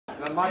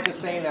And I'm not just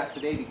saying that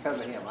today because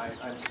of him.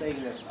 I'm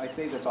saying this, I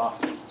say this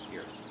often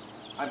here.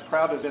 I'm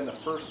proud to have been the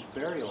first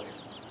burial here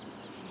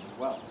as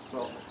well.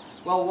 So,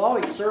 well,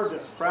 Wally served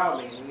us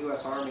proudly in the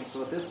U.S. Army,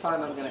 so at this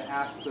time I'm going to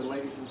ask the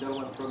ladies and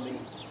gentlemen from the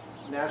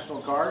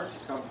National Guard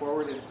to come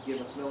forward and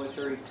give us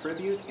military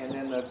tribute, and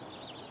then the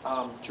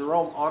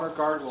Jerome Honor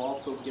Guard will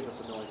also give us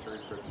a military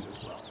tribute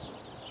as well. So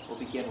we'll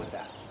begin with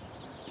that.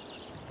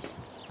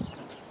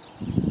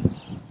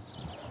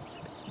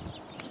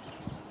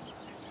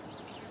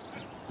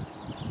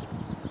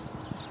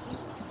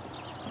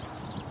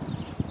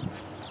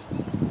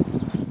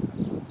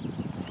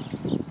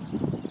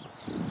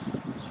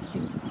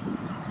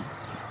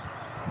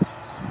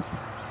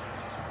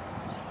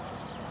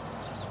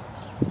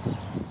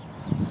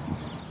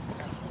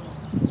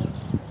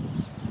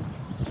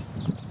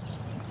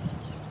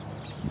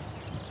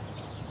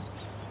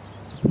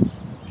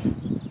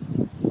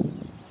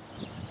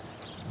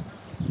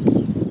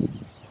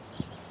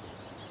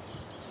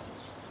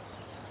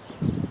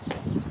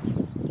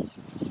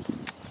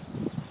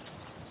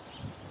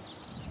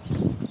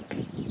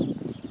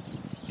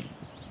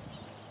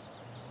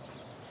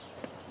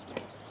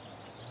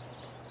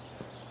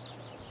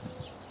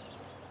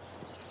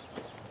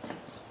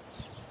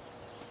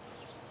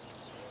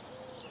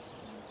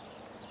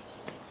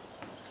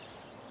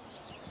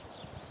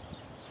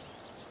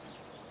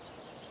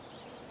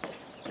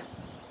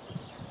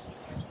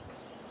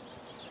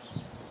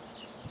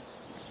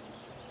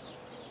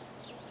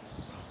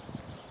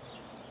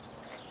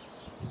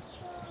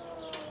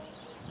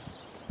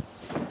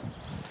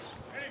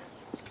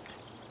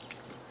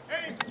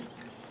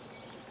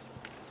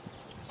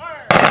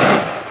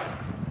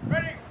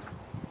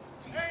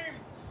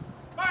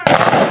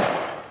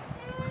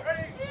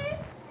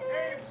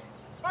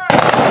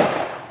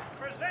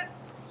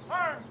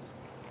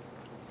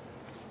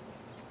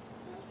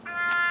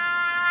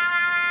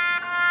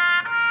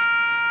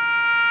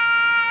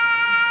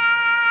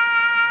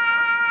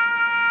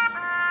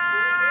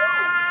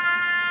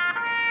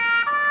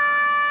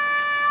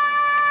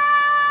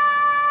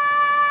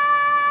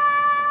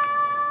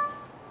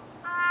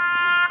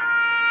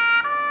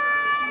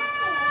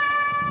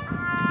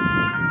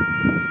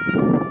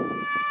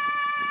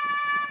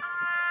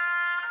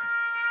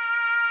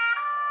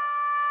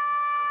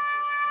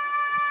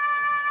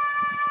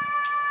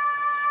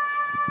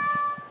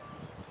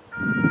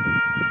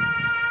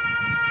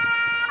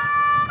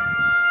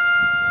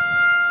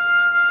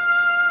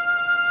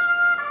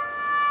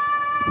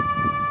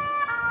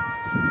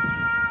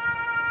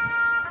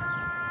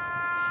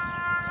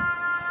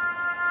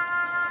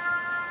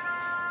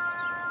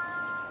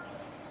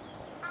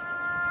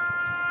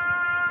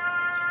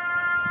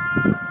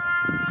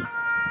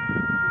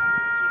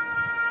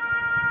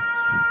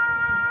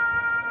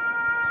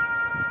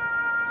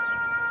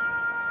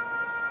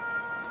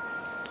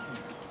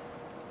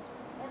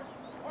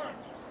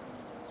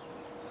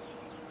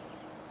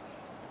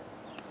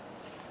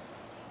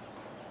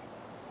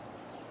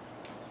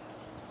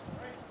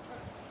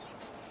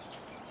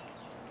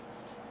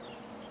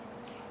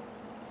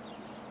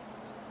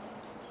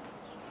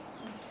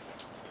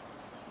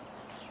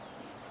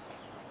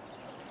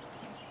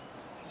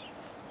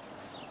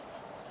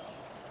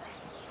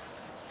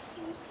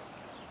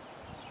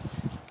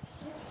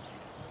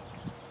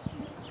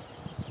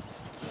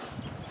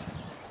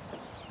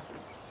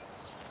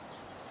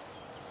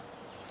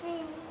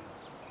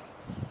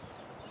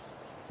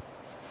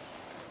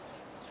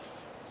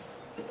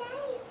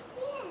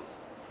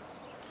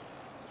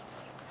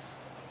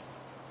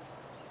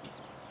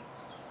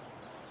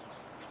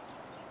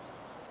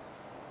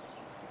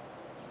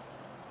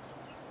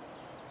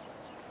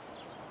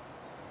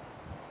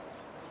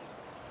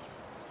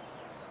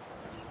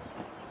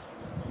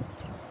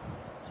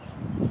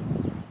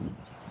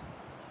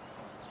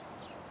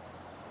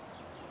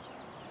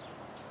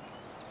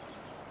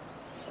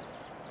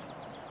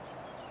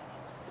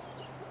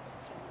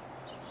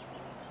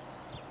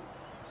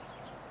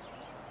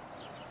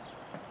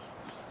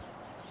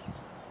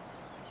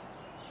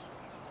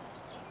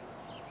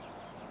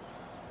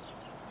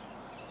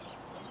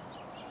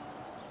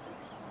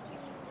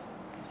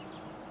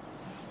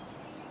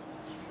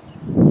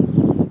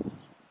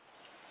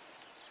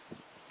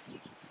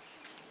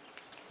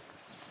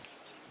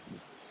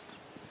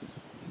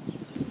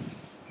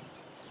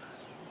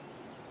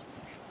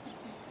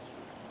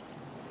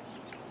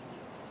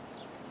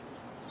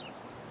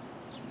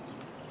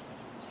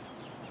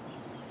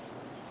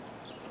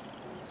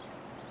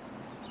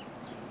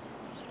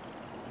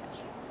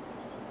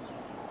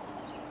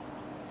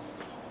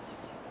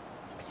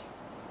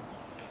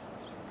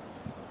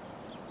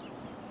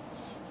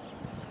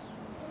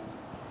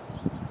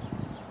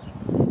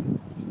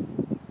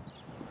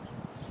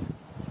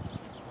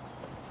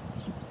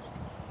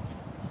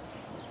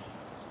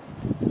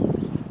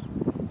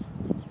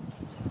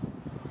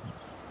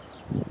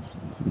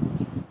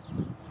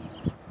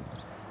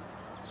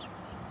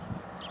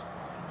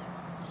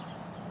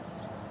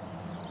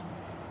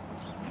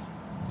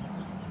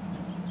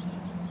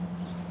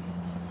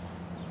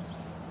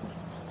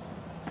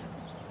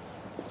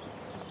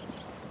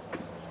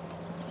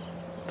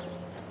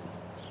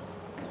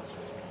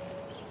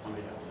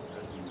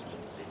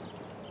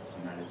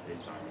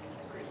 U.S. Army and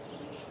a grateful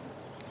nation.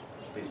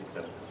 Please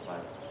accept this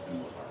flag as a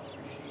symbol of our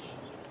appreciation.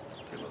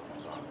 Your loved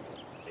ones on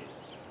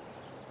faithful service.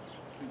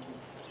 Thank you.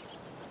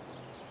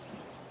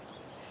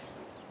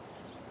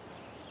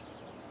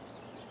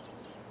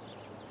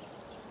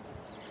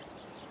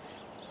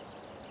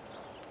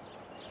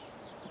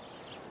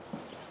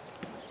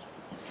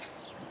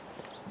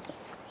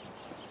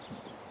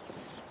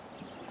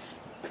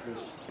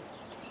 Chris,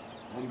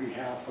 on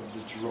behalf of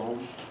the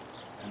Jerome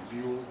and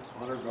Buell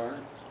Honor Guard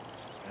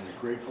and a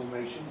grateful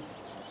nation,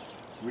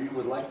 we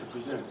would like to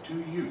present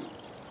to you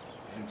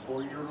and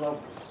for your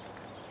loved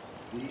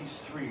one these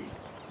 3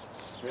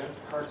 spent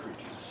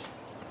cartridges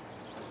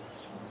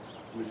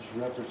which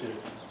represent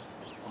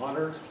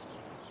honor,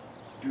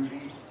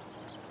 duty,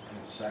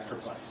 and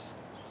sacrifice.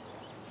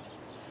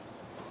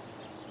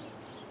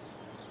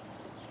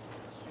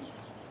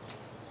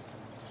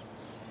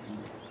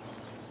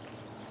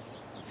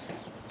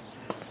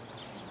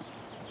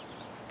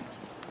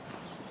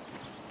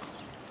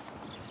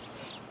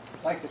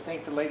 I'd like to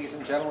thank the ladies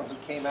and gentlemen who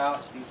came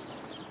out.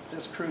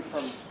 This crew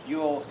from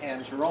Buell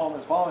and Jerome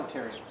is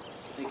voluntary.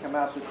 They come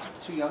out, the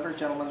 2 younger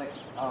gentlemen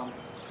that,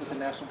 with the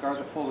National Guard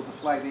that folded the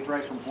flag, they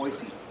drive from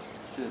Boise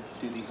to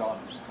do these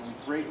honors. And we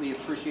greatly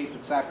appreciate the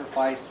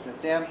sacrifice that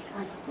them,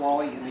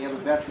 Wally, and the other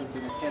veterans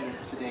in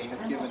attendance today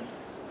have given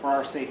for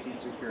our safety and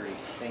security.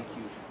 Thank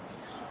you.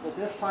 But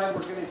this time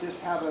we're going to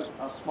just have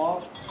a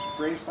small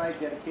graveside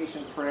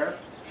dedication prayer.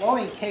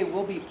 Wally and Kay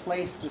will be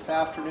placed this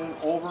afternoon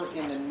over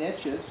in the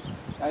niches.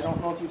 I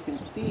don't know if you can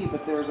see,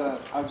 but there's a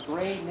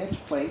gray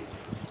niche plate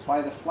by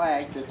the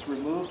flag that's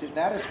removed, and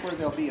that is where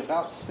they'll be,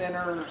 about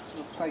center,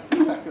 looks like the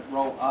 2nd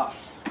row up.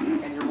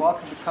 And you're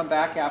welcome to come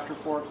back after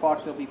 4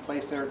 o'clock. They'll be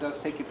placed there. It does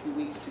take a few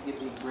weeks to get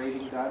the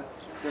engraving done.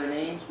 Their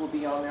names will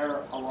be on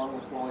there along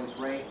with Wally's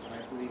rank,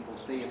 and I believe we'll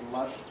say in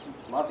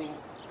loving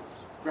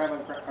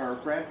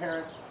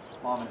grandparents,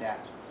 mom and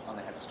dad on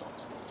the headstone.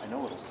 I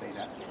know it'll say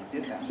that because we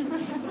did that.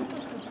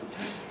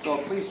 So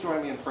please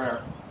join me in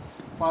prayer.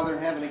 Father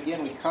in heaven,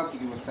 again, we come to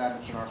you with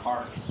sadness in our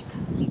hearts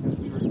because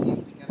we were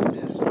deeply going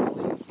to miss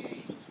Wally and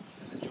Kay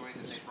and the joy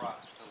that they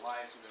brought to the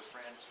lives of their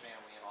friends,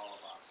 family, and all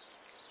of us.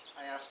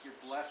 I ask your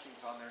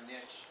blessings on their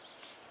niche.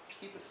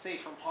 Keep it safe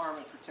from harm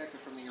and protect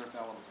it from the earth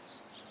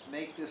elements.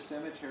 Make this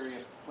cemetery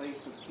a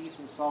place of peace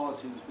and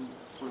solitude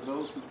for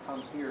those who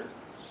come here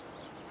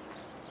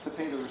to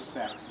pay their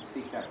respects and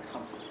seek that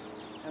comfort.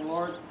 And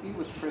Lord, be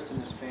with Chris and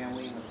his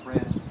family and the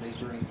friends as they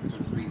journey through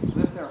their grief.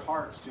 Lift their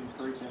hearts to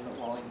encourage them that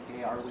Wally and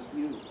Kay are with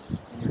you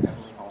in your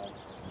heavenly home.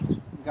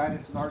 And guide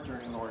us in our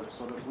journey, Lord,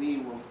 so that we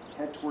will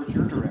head towards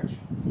your direction.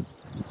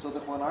 So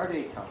that when our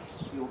day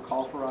comes, you will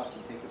call for us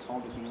and take us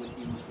home to be with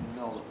you as we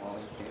know that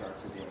Wally and Kay are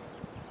today.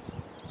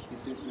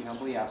 These things we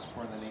humbly ask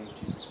for in the name of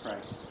Jesus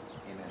Christ.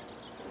 Amen.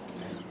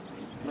 Amen.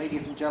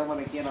 Ladies and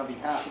gentlemen, again, on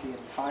behalf of the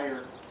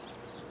entire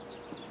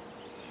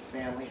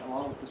family,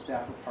 along with the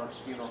staff of Parks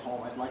Funeral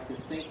Home, I'd like to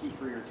thank you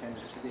for your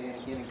attendance today,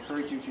 and again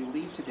encourage you as you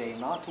leave today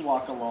not to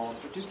walk alone,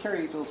 but do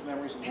carry those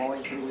memories of Wally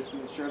and Kay with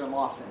you and share them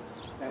often.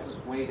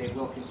 That way they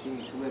will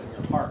continue to live in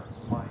your hearts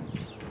and minds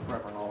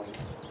forever and always.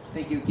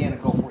 Thank you again,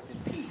 and go forth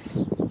in peace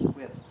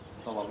with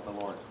the love of the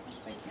Lord.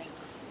 Thank you.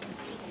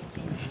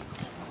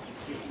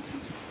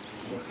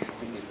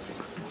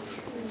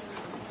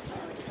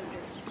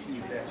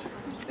 You betcha.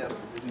 Yep.